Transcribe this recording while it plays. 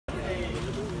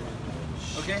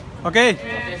Okay? Okay.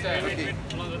 Okay.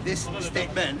 This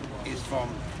statement is from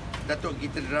Datuk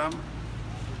Gita Ram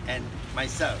and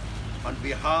myself on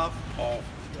behalf of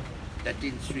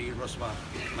Datin Sri Rosmah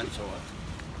Mansor.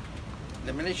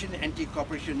 The Malaysian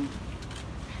Anti-Corruption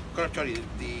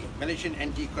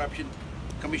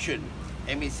Commission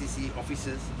MACC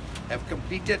officers have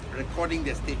completed recording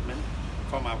their statement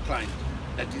from our client,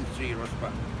 Datin Sri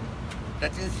Rosmah.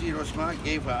 Datin Sri Rosmah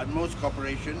gave her utmost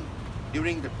cooperation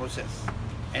during the process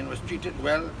and was treated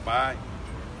well by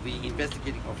the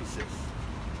investigating officers.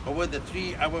 Over the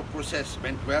 3-hour process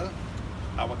went well.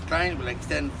 Our client will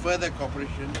extend further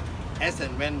cooperation as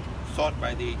and when sought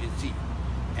by the agency.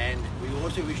 And we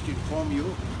also wish to inform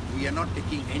you, we are not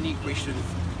taking any questions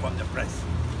from the press.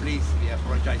 Please, we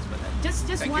apologize for that. Just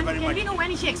Thank one. you very Can much. we know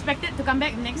when is she expected to come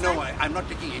back next time? No, I'm not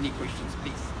taking any questions,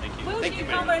 please. Thank you. Will Thank she you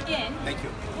very come much. again? Thank you.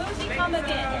 Will she come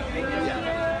again?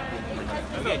 Yeah.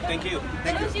 Okay, thank you.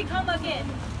 Thank Will you. she come again?